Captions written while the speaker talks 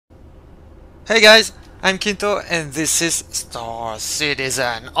Hey guys, I'm Khynto and this is Star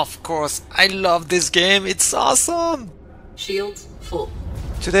Citizen. Of course, I love this game, it's awesome! Shields full.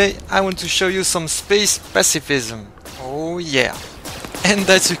 Today I want to show you some space pacifism. Oh yeah. And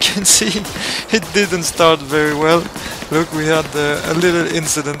as you can see, it didn't start very well. Look, we had a little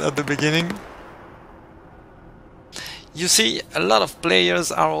incident at the beginning. You see, a lot of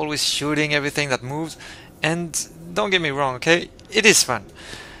players are always shooting everything that moves, and don't get me wrong, okay? It is fun.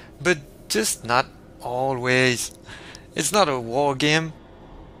 But just not always. It's not a war game.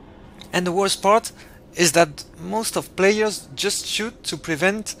 And the worst part is that most of players just shoot to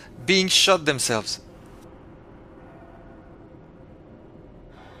prevent being shot themselves.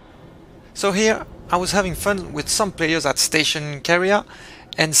 So here I was having fun with some players at Station Carrier,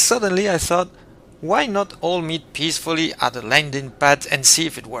 and suddenly I thought, why not all meet peacefully at a landing pad and see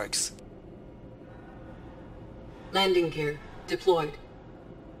if it works? Landing gear deployed.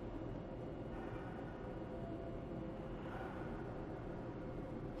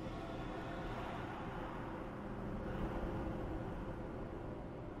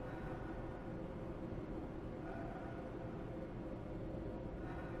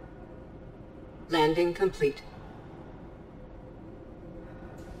 Landing complete.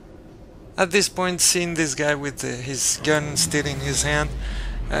 At this point, seeing this guy with his gun still in his hand,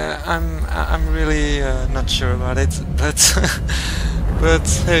 I'm really not sure about it, but but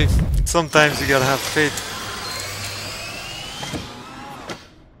hey, sometimes you gotta have faith.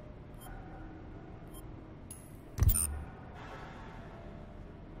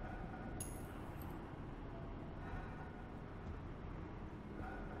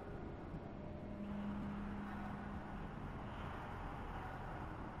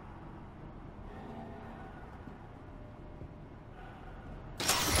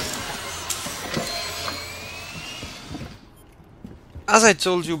 As I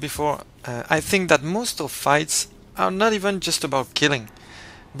told you before, I think that most of fights are not even just about killing,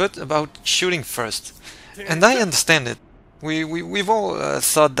 but about shooting first. And I understand it. We've all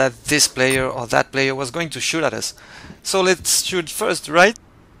thought that this player or that player was going to shoot at us. So let's shoot first, right?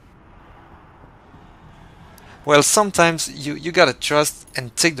 Well, sometimes you gotta trust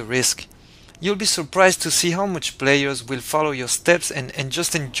and take the risk. You'll be surprised to see how much players will follow your steps and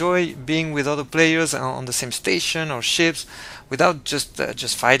just enjoy being with other players on the same station or ships without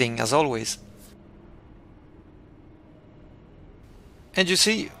just fighting as always. And you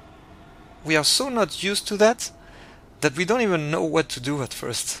see, we are so not used to that that we don't even know what to do at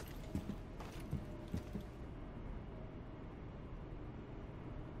first.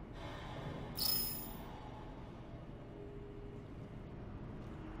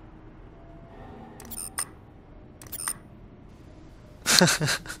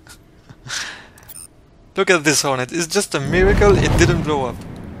 Look at this Hornet, it's just a miracle it didn't blow up.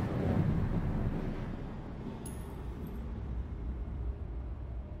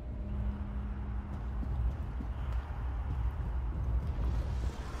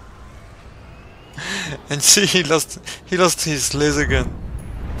 And see, he lost his laser gun.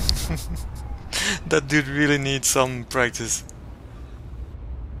 That dude really needs some practice.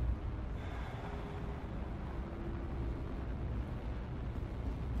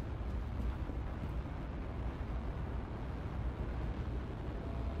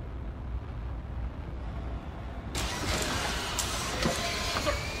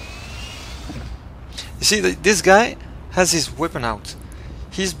 You see, this guy has his weapon out.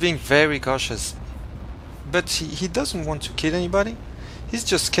 He's being very cautious. But he doesn't want to kill anybody. He's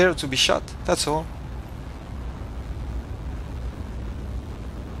just scared to be shot, that's all.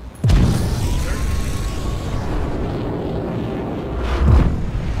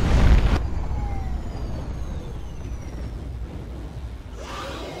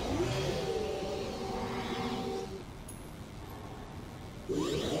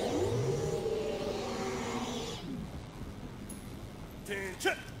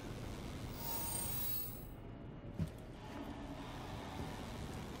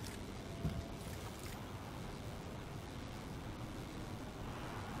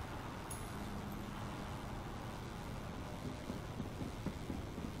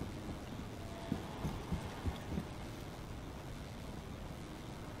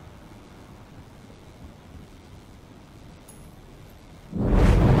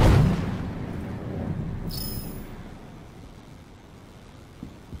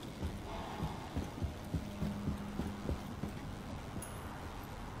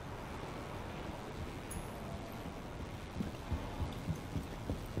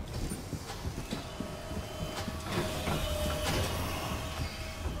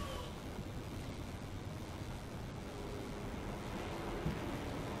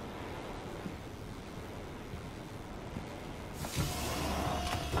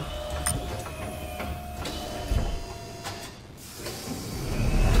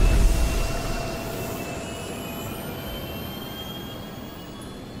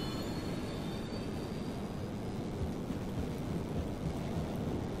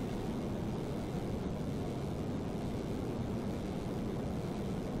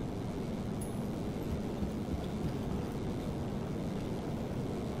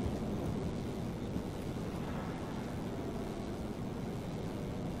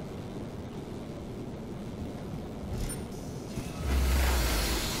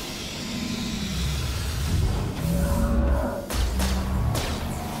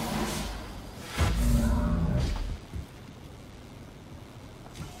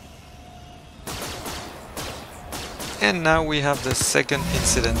 And now we have the second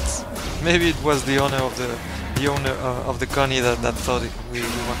incident. Maybe it was the owner of the Connie that thought we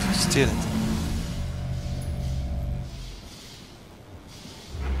wanted to steal it.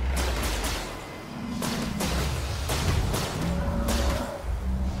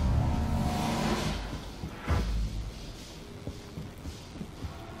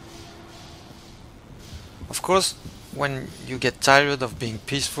 Of course, when you get tired of being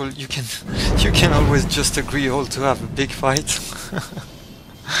peaceful, you can always just agree all to have a big fight.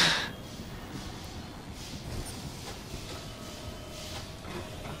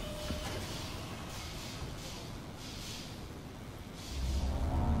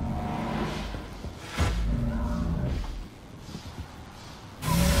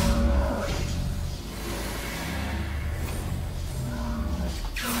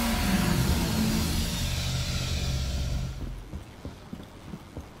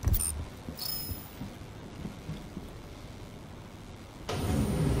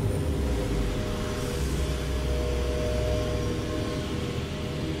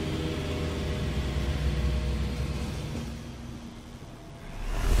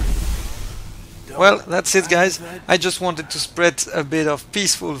 Well, that's it guys. I just wanted to spread a bit of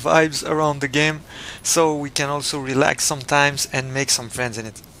peaceful vibes around the game so we can also relax sometimes and make some friends in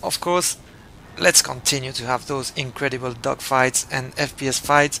it. Of course, let's continue to have those incredible dogfights and FPS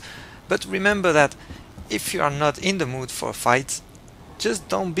fights, but remember that if you are not in the mood for fights, just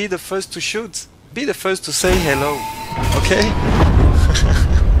don't be the first to shoot. Be the first to say hello, okay?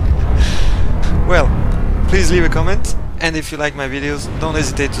 Well, please leave a comment, and if you like my videos, don't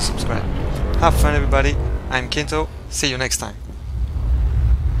hesitate to subscribe. Have fun everybody, I'm Khynto, see you next time.